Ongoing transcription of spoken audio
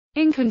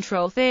In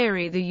control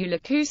theory, the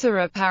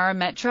Youla-Kucera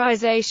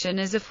parametrization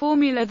is a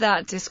formula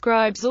that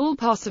describes all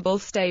possible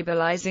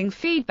stabilizing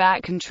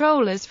feedback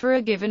controllers for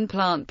a given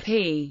plant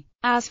P,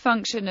 as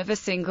function of a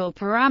single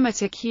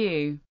parameter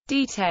Q.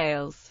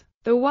 Details.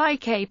 The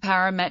YK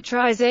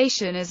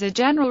parametrization is a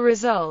general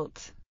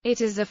result. It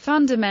is a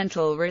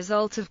fundamental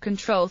result of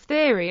control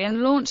theory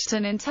and launched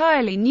an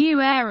entirely new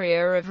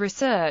area of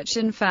research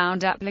and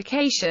found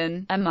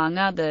application, among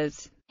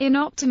others, in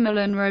optimal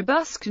and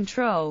robust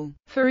control.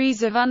 For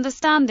ease of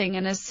understanding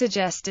and as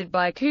suggested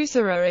by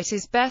Kucera, it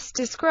is best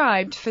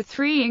described for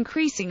three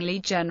increasingly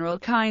general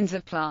kinds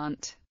of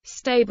plant.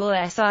 Stable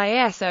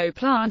SISO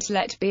plant.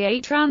 Let be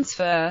a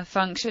transfer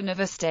function of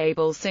a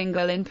stable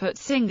single input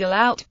single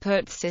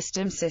output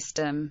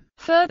system.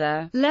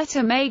 Further, let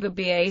omega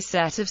be a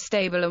set of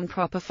stable and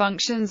proper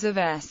functions of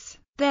S.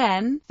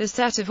 Then, the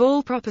set of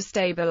all proper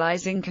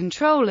stabilizing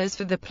controllers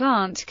for the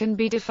plant can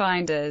be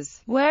defined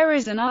as, where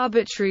is an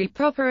arbitrary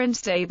proper and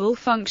stable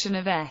function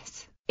of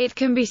S. It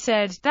can be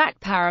said that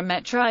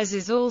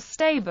parametrizes all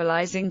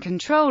stabilizing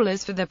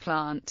controllers for the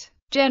plant.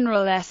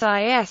 General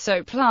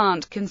SISO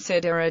plant.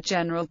 Consider a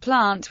general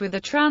plant with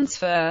a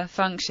transfer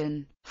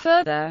function.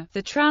 Further,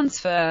 the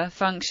transfer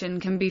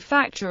function can be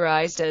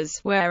factorized as,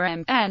 where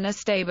m, n are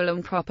stable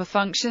and proper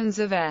functions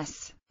of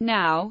S.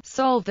 Now,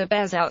 solve the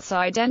Bezout's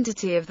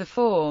identity of the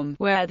form,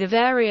 where the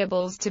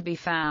variables to be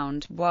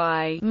found,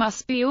 y,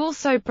 must be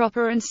also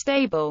proper and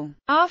stable.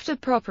 After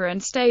proper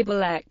and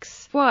stable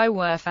x, y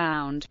were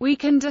found, we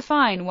can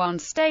define one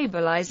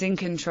stabilizing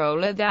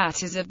controller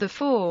that is of the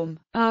form.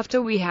 After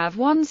we have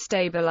one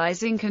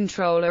stabilizing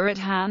controller at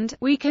hand,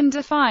 we can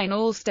define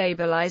all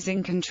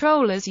stabilizing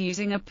controllers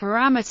using a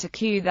parameter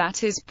q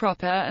that is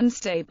proper and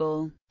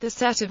stable. The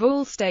set of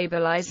all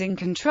stabilizing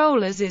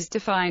controllers is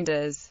defined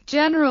as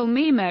general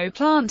MIMO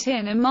plant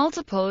in a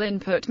multiple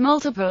input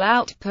multiple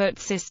output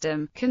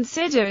system.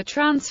 Consider a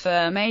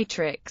transfer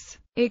matrix.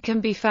 It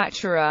can be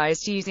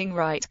factorized using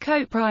right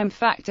coprime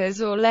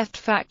factors or left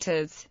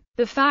factors.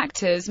 The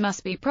factors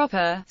must be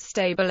proper,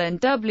 stable and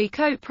doubly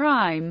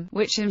coprime,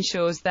 which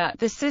ensures that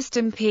the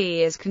system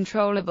P is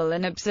controllable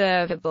and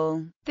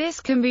observable.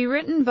 This can be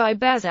written by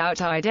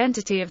Bezout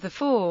identity of the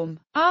form.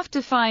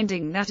 After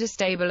finding that are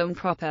stable and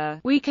proper,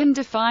 we can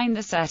define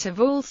the set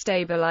of all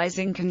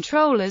stabilizing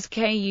controllers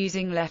K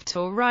using left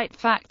or right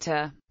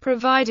factor,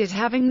 provided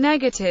having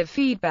negative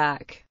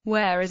feedback,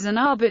 where is an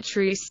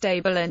arbitrary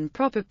stable and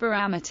proper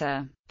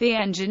parameter. The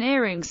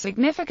engineering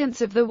significance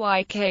of the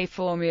YK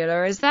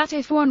formula is that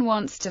if one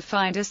wants to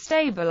find a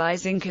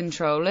stabilizing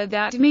controller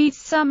that meets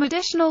some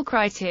additional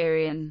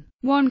criterion,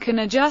 one can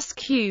adjust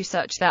Q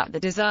such that the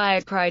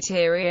desired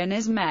criterion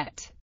is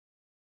met.